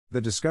The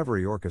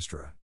Discovery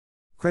Orchestra.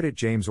 Credit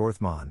James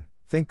Orthman,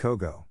 Think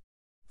Kogo.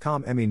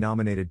 Com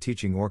Emmy-nominated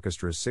Teaching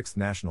Orchestra's 6th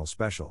National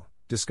Special,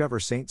 Discover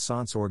St.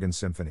 Saëns Organ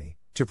Symphony,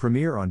 to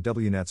premiere on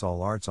WNet's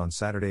All Arts on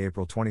Saturday,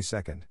 April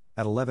 22,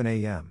 at 11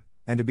 a.m.,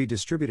 and to be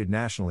distributed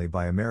nationally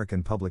by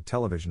American Public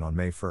Television on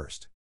May 1.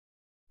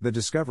 The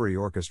Discovery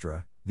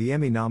Orchestra, the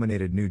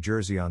Emmy-nominated New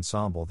Jersey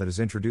ensemble that has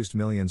introduced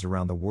millions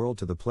around the world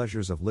to the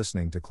pleasures of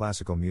listening to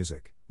classical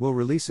music, will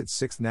release its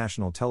 6th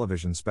national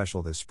television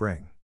special this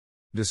spring.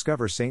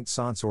 Discover St.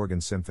 Saëns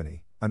Organ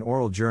Symphony, an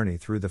oral journey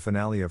through the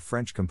finale of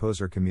French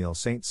composer Camille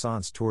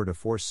Saint-Saëns' Tour de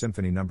Force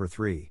Symphony No.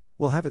 3,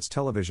 will have its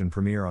television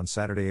premiere on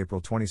Saturday,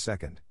 April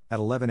 22, at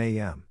 11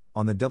 a.m.,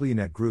 on the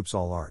WNet Group's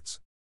All Arts.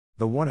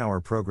 The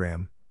one-hour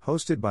program,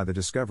 hosted by the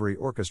Discovery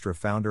Orchestra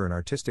founder and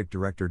artistic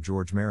director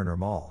George Mariner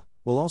Mall,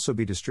 will also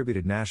be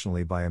distributed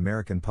nationally by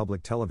American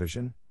Public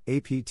Television,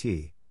 APT,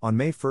 on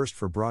May 1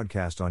 for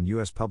broadcast on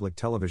U.S. public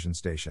television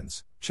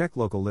stations. Check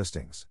local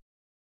listings.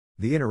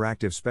 The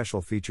interactive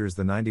special features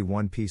the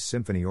 91-piece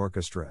symphony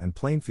orchestra and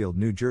Plainfield,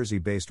 New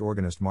Jersey-based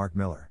organist Mark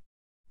Miller.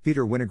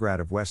 Peter Winograd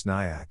of West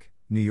Nyack,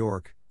 New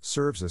York,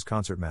 serves as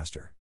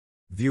concertmaster.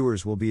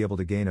 Viewers will be able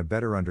to gain a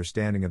better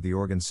understanding of the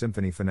organ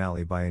symphony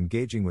finale by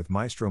engaging with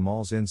Maestro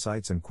Mall's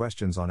insights and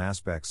questions on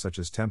aspects such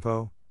as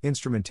tempo,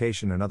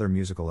 instrumentation and other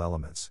musical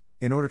elements,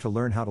 in order to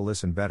learn how to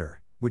listen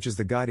better, which is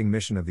the guiding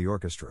mission of the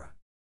orchestra.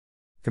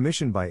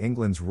 Commissioned by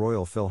England's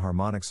Royal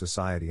Philharmonic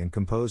Society and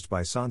composed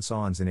by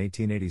Saint-Saëns in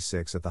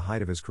 1886 at the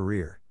height of his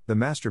career, the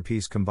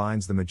masterpiece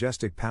combines the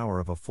majestic power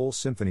of a full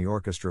symphony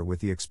orchestra with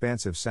the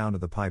expansive sound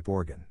of the pipe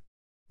organ.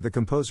 The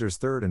composer's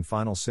third and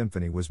final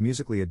symphony was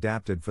musically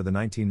adapted for the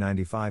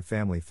 1995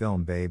 family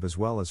film Babe as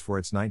well as for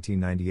its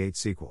 1998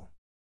 sequel.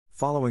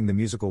 Following the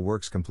musical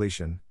work's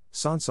completion,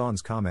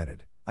 Saint-Saëns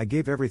commented, "I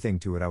gave everything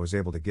to it I was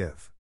able to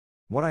give.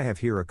 What I have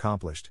here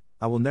accomplished,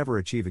 I will never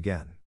achieve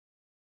again."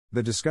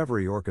 The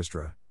Discovery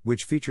Orchestra,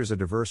 which features a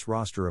diverse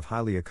roster of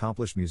highly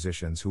accomplished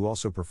musicians who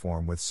also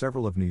perform with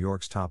several of New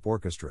York's top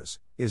orchestras,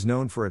 is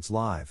known for its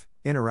live,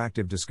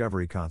 interactive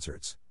Discovery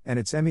concerts, and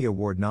its Emmy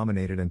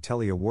Award-nominated and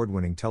Telly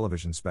Award-winning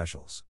television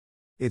specials.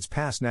 Its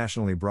past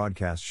nationally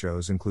broadcast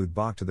shows include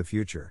Bach to the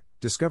Future,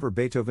 Discover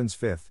Beethoven's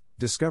Fifth,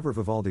 Discover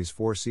Vivaldi's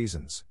Four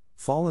Seasons,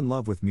 Fall in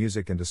Love with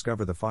Music and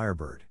Discover the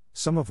Firebird,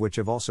 some of which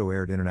have also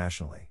aired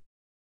internationally.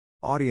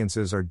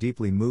 Audiences are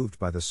deeply moved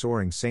by the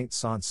soaring St.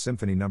 Saëns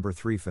Symphony No.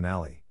 3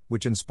 finale,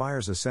 which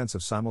inspires a sense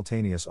of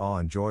simultaneous awe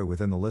and joy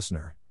within the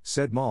listener,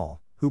 said Mall,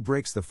 who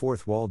breaks the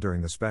fourth wall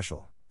during the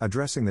special,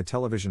 addressing the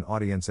television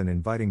audience and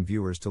inviting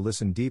viewers to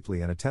listen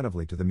deeply and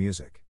attentively to the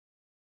music.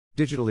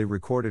 Digitally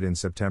recorded in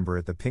September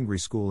at the Pingree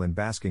School in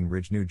Basking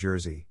Ridge, New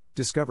Jersey,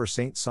 Discover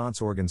St. Saëns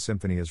Organ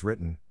Symphony is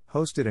written,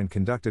 hosted and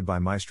conducted by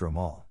Maestro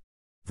Mall.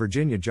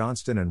 Virginia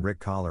Johnston and Rick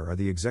Collar are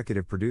the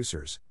executive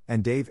producers,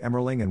 and Dave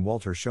Emmerling and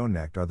Walter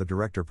Schoenecht are the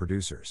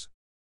director-producers.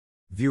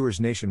 Viewers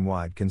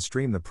nationwide can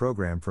stream the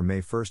program from May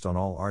 1 on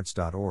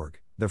allarts.org,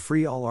 the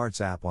free All Arts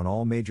app on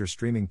all major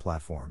streaming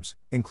platforms,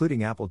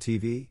 including Apple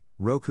TV,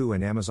 Roku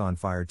and Amazon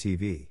Fire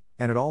TV,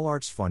 and at All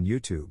Arts on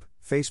YouTube,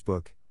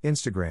 Facebook,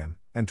 Instagram,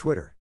 and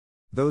Twitter.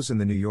 Those in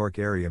the New York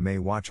area may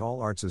watch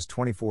All Arts'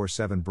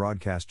 24/7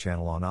 broadcast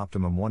channel on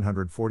Optimum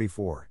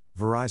 144,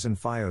 Verizon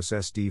Fios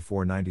SD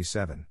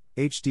 497,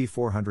 HD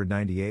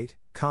 498,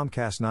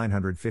 Comcast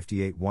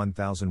 958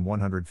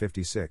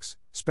 1156,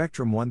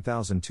 Spectrum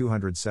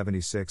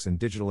 1276 and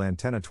Digital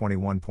Antenna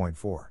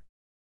 21.4.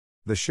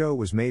 The show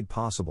was made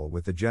possible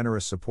with the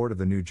generous support of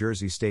the New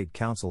Jersey State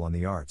Council on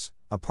the Arts,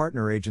 a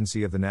partner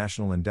agency of the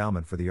National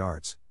Endowment for the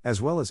Arts,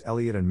 as well as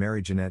Elliot and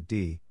Mary Jeanette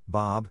D.,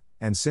 Bob,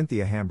 and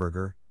Cynthia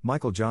Hamburger,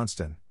 Michael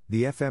Johnston,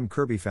 the F.M.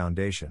 Kirby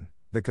Foundation,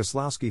 the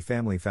Koslowski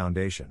Family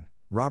Foundation,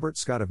 Robert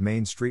Scott of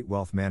Main Street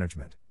Wealth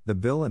Management, the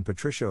Bill and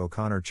Patricia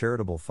O'Connor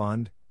Charitable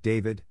Fund,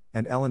 David,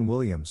 and Ellen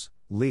Williams,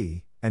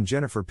 Lee, and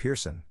Jennifer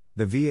Pearson,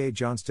 the V.A.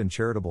 Johnston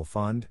Charitable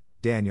Fund,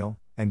 Daniel,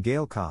 and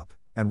Gail Kopp,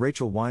 and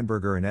Rachel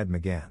Weinberger and Ed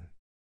McGann.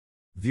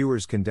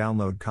 Viewers can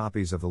download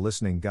copies of the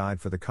listening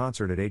guide for the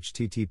concert at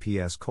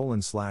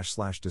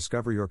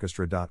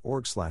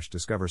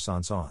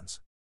https://discoveryorchestra.org/discover-Saëns.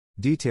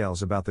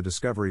 Details about the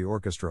Discovery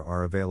Orchestra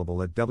are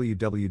available at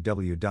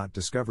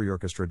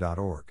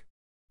www.discoveryorchestra.org.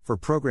 For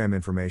program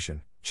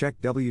information, check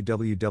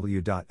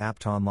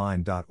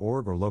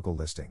www.aptonline.org or local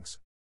listings.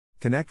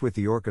 Connect with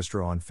the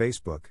orchestra on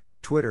Facebook,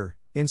 Twitter,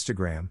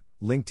 Instagram,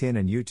 LinkedIn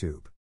and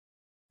YouTube.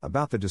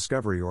 About the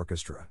Discovery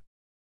Orchestra.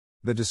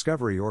 The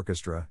Discovery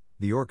Orchestra,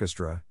 the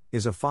orchestra,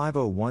 is a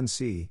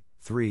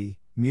 501c3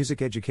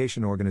 music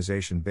education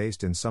organization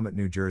based in Summit,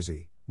 New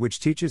Jersey, which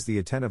teaches the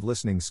attentive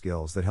listening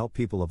skills that help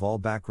people of all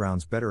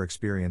backgrounds better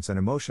experience and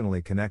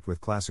emotionally connect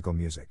with classical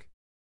music.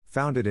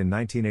 Founded in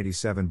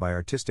 1987 by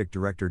artistic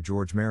director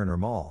George Mariner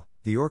Mall,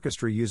 the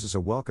orchestra uses a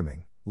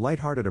welcoming,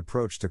 lighthearted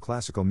approach to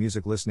classical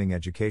music listening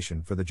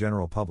education for the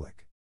general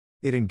public.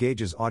 It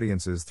engages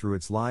audiences through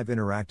its live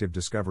interactive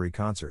discovery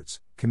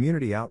concerts,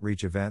 community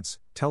outreach events,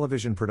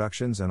 television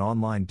productions and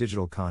online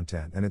digital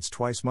content and its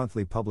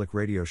twice-monthly public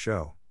radio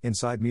show,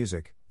 Inside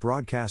Music,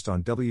 broadcast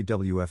on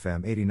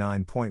WWFM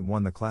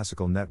 89.1 The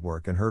Classical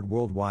Network and heard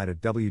worldwide at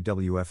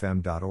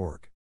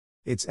wwfm.org.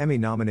 Its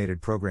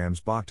Emmy-nominated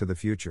programs Bach to the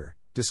Future,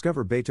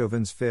 Discover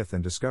Beethoven's Fifth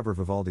and Discover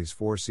Vivaldi's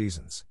Four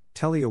Seasons,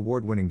 Telly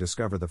Award-winning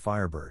Discover the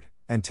Firebird,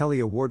 and Telly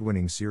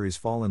Award-winning series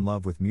Fall in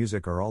Love with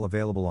Music are all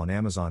available on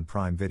Amazon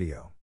Prime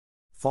Video.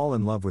 Fall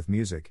in Love with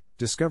Music,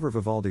 Discover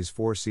Vivaldi's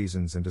Four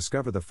Seasons and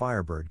Discover the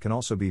Firebird can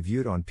also be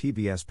viewed on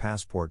PBS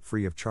Passport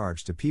free of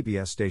charge to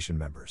PBS station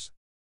members.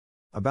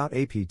 About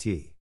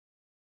APT.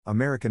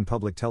 American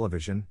Public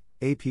Television,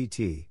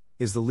 APT,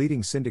 is the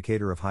leading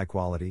syndicator of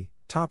high-quality,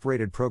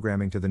 top-rated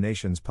programming to the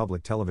nation's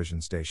public television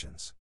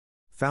stations.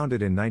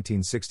 Founded in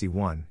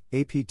 1961,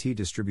 APT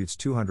distributes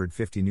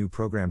 250 new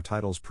program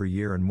titles per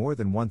year and more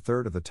than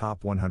one-third of the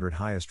top 100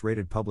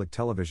 highest-rated public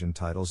television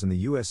titles in the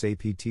U.S.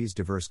 APT's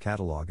diverse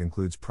catalog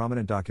includes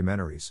prominent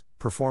documentaries,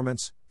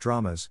 performance,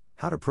 dramas,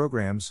 how-to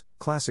programs,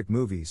 classic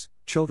movies,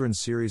 children's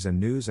series and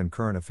news and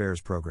current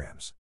affairs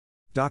programs.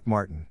 Doc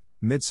Martin,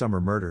 Midsummer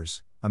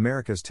Murders,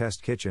 America's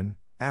Test Kitchen,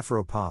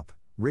 Afro Pop,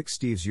 Rick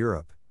Steves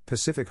Europe,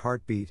 Pacific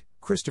Heartbeat,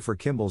 Christopher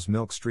Kimball's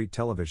Milk Street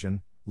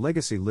Television,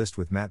 Legacy List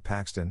with Matt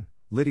Paxton,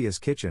 Lydia's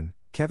Kitchen,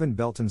 Kevin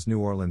Belton's New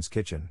Orleans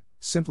Kitchen,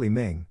 Simply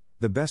Ming,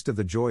 The Best of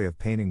the Joy of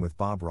Painting with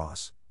Bob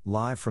Ross,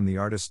 Live from the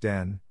Artist's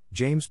Den,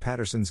 James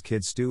Patterson's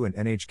Kid Stew and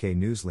NHK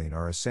Newsline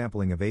are a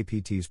sampling of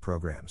APT's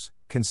programs,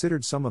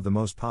 considered some of the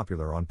most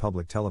popular on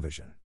public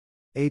television.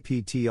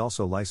 APT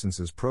also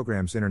licenses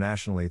programs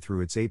internationally through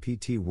its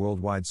APT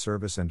Worldwide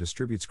service and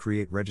distributes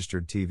Create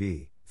Registered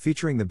TV,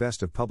 featuring the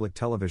best of public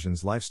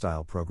television's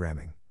lifestyle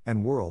programming,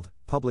 and World,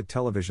 Public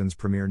Television's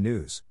premier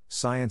news,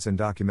 science and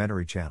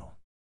documentary channel.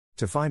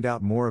 To find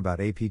out more about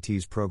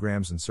APT's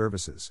programs and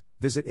services,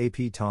 visit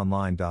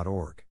aptonline.org.